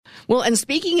Well, and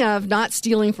speaking of not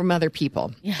stealing from other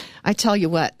people, I tell you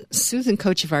what, Susan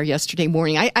Kochevar yesterday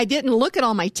morning, I didn't look at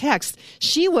all my texts.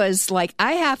 She was like,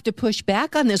 I have to push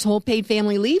back on this whole paid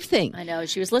family leave thing. I know.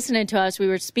 She was listening to us. We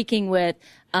were speaking with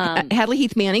Hadley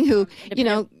Heath Manning, who,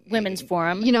 Women's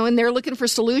Forum. And they're looking for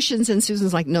solutions. And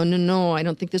Susan's like, no, I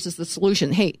don't think this is the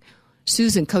solution. Hey,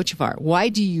 Susan Kochevar, why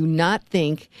do you not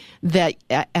think that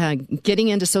getting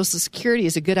into Social Security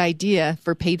is a good idea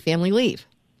for paid family leave?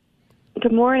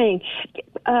 Good morning.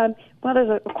 Well,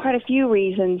 there's quite a few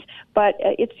reasons, but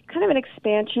it's kind of an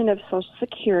expansion of Social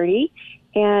Security,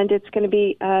 and it's going to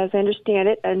be, as I understand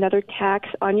it, another tax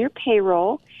on your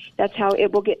payroll. That's how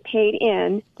it will get paid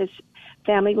in, this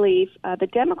family leave. The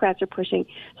Democrats are pushing.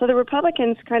 So the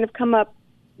Republicans kind of come up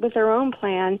with their own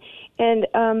plan, and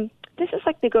this is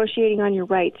like negotiating on your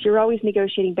rights. You're always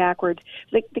negotiating backwards.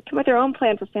 They come with their own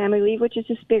plan for family leave, which is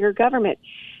just bigger government.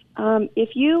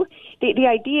 The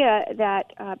idea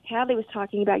that Hadley was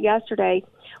talking about yesterday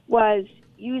was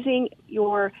using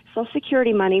your Social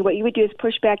Security money. What you would do is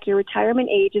push back your retirement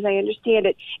age, as I understand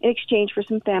it, in exchange for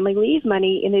some family leave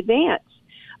money in advance.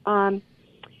 Part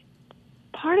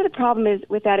of the problem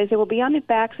with that is it will be on the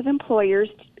backs of employers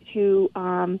to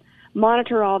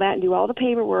monitor all that and do all the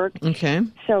paperwork. Okay.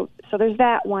 So there's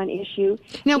that one issue.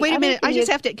 Now, wait a minute. I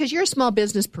just have to, because you're a small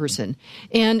business person.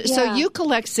 And so you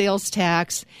collect sales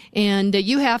tax, and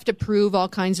you have to prove all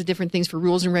kinds of different things for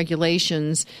rules and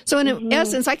regulations. So in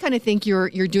essence, I kind of think you're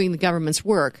doing the government's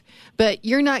work, but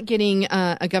you're not getting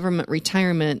a government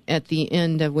retirement at the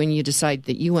end of when you decide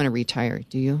that you want to retire,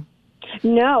 do you?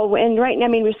 No, and right now,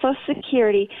 with Social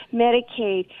Security,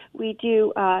 Medicaid, we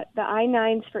do the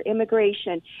I-9s for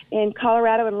immigration. In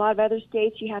Colorado and a lot of other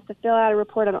states, you have to fill out a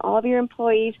report on all of your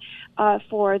employees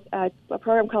for a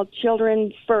program called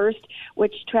Children First,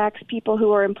 which tracks people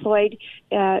who are employed.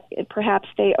 Perhaps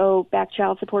they owe back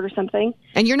child support or something.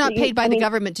 And you're not paid by the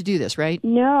government to do this, right?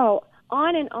 No.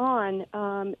 On and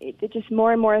on. It's just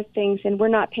more and more things, and we're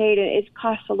not paid, and it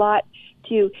costs a lot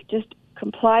to just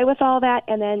comply with all that,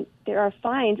 and then there are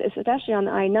fines, especially on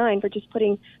the I-9, for just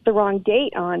putting the wrong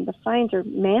date on. The fines are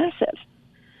massive.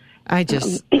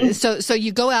 So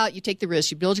you go out, you take the risk,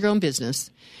 you build your own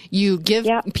business, you give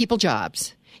people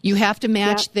jobs. You have to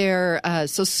match their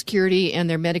Social Security and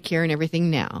their Medicare and everything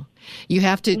now. You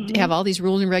have to have all these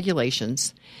rules and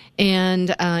regulations, and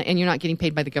you're not getting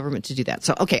paid by the government to do that.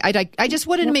 So, okay, I just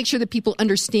wanted to make sure that people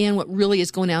understand what really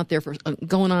is going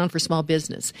on for small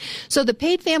business. So the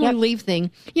paid family leave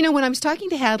thing, when I was talking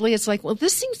to Hadley, it's like, well,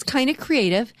 this seems kind of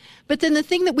creative, but then the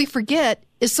thing that we forget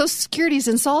is Social Security is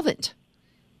insolvent.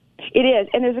 It is,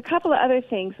 and there's a couple of other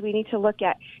things we need to look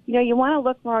at. You want to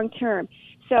look long term.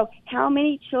 So how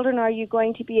many children are you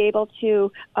going to be able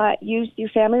to use your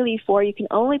family leave for? You can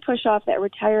only push off that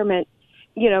retirement,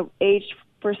 age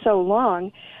for so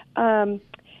long.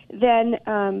 Then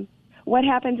what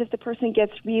happens if the person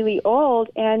gets really old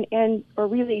and or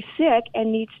really sick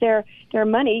and needs their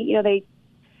money? They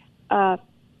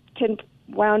can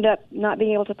wound up not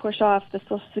being able to push off the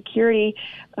Social Security.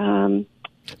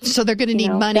 So they're going to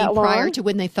need money prior to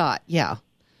when they thought. Yeah.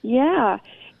 Yeah.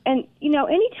 And,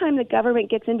 anytime the government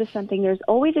gets into something, there's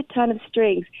always a ton of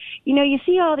strings. You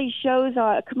see all these shows,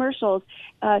 commercials,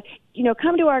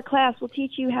 come to our class, we'll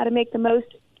teach you how to make the most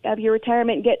of your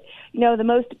retirement and get, the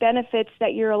most benefits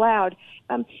that you're allowed.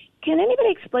 Can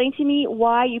anybody explain to me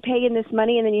why you pay in this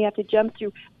money and then you have to jump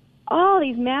through all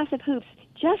these massive hoops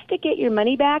just to get your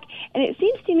money back? And it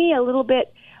seems to me a little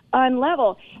bit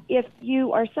unlevel. If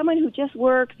you are someone who just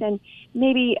works and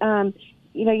maybe,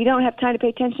 you don't have time to pay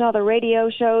attention to all the radio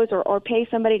shows or pay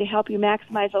somebody to help you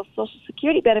maximize those Social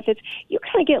Security benefits, you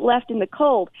kind of get left in the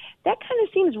cold. That kind of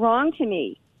seems wrong to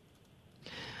me.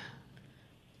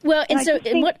 Well,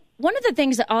 one of the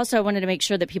things that also I wanted to make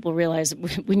sure that people realize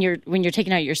when you're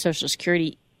taking out your Social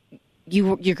Security,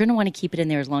 you're going to want to keep it in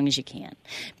there as long as you can,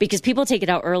 because people take it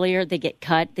out earlier, they get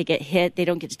cut, they get hit, they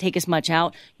don't get to take as much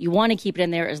out. You want to keep it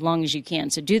in there as long as you can.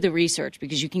 So do the research,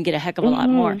 because you can get a heck of a lot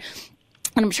more.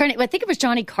 And I think it was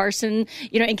Johnny Carson,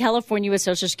 in California with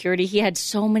Social Security. He had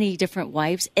so many different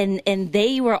wives, and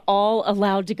they were all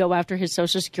allowed to go after his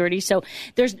Social Security. So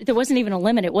there wasn't even a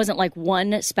limit. It wasn't like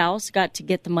one spouse got to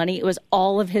get the money. It was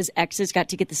all of his exes got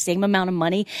to get the same amount of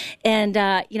money. And,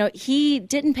 he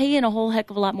didn't pay in a whole heck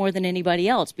of a lot more than anybody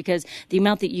else, because the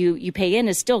amount that you pay in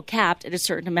is still capped at a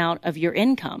certain amount of your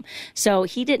income. So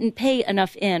he didn't pay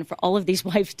enough in for all of these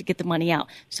wives to get the money out.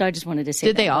 So I just wanted to say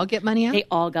Did they all get money out? They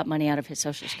all got money out of his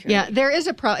Social Security. Yeah, there is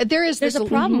a problem. There's a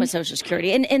problem with Social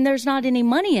Security, and there's not any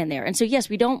money in there. And so, yes,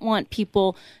 we don't want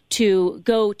people to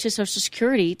go to Social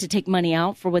Security to take money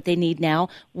out for what they need now.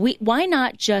 Why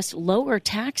not just lower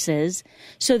taxes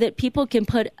so that people can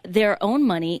put their own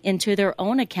money into their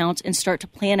own accounts and start to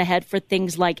plan ahead for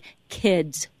things like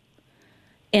kids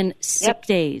and sick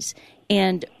days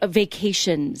and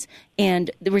vacations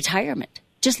and the retirement?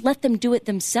 Just let them do it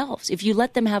themselves. If you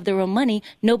let them have their own money,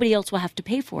 nobody else will have to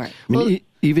pay for it. I mean,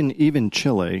 even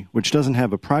Chile, which doesn't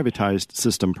have a privatized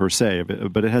system per se,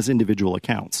 but it has individual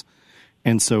accounts.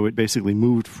 And so it basically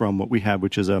moved from what we have,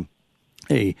 which is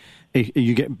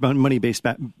you get money based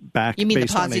back you mean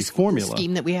based the on a Ponzi formula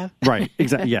scheme that we have? Right.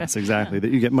 Exactly. Yes, exactly.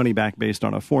 That you get money back based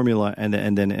on a formula, and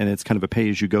it's kind of a pay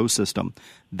as you go system.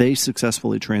 They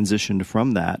successfully transitioned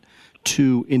from that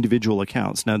to individual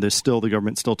accounts. Now, the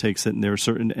government still takes it, and there are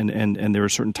certain and there are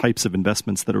certain types of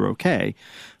investments that are okay.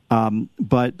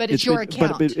 But it's your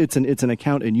account. But it's an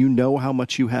account, and you know how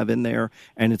much you have in there,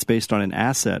 and it's based on an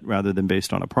asset rather than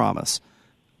based on a promise.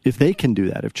 If they can do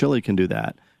that, if Chile can do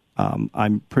that,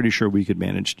 I'm pretty sure we could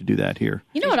manage to do that here.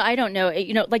 You know what? I don't know.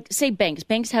 Like say banks.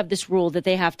 Banks have this rule that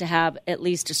they have to have at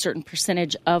least a certain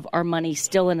percentage of our money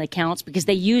still in accounts because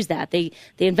they use that. They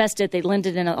invest it. They lend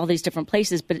it in all these different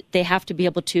places, but they have to be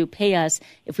able to pay us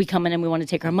if we come in and we want to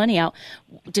take our money out.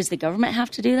 Does the government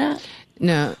have to do that?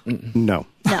 No. No.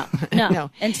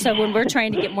 And so when we're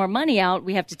trying to get more money out,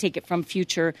 we have to take it from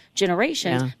future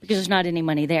generations because there's not any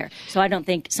money there. So I don't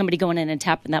think somebody going in and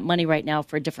tapping that money right now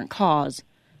for a different cause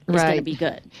is going to be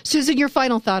good. Susan, your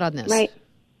final thought on this. Right.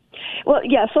 Well,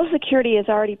 yeah, Social Security is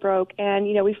already broke, and,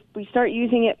 we start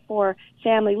using it for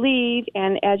family leave,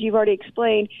 and as you've already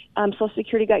explained, Social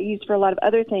Security got used for a lot of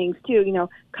other things, too,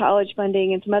 college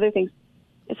funding and some other things.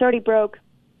 It's already broke.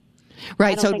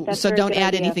 Right, so don't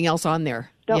add anything else on there.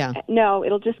 No,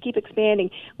 it'll just keep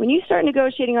expanding. When you start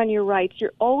negotiating on your rights,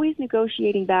 you're always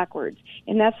negotiating backwards,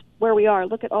 and that's where we are.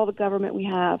 Look at all the government we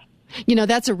have.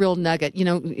 That's a real nugget.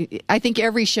 I think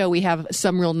every show we have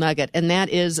some real nugget, and that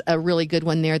is a really good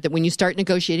one there, that when you start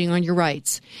negotiating on your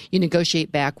rights, you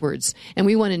negotiate backwards. And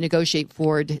we want to negotiate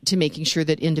forward to making sure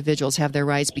that individuals have their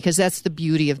rights, because that's the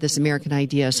beauty of this American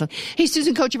idea. So, hey,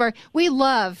 Susan Kochevar, we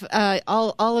love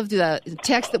all of the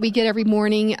texts that we get every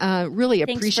morning. Really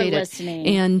appreciate Thanks for listening.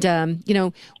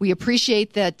 And, we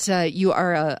appreciate that you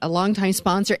are a longtime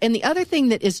sponsor. And the other thing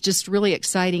that is just really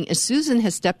exciting is Susan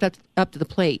has stepped up to the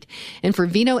plate. And for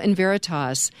Vino and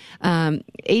Veritas,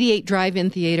 88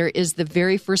 Drive-In Theater is the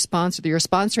very first sponsor. They're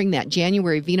sponsoring that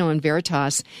January Vino and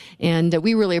Veritas, and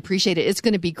we really appreciate it. It's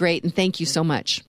going to be great, and thank you so much.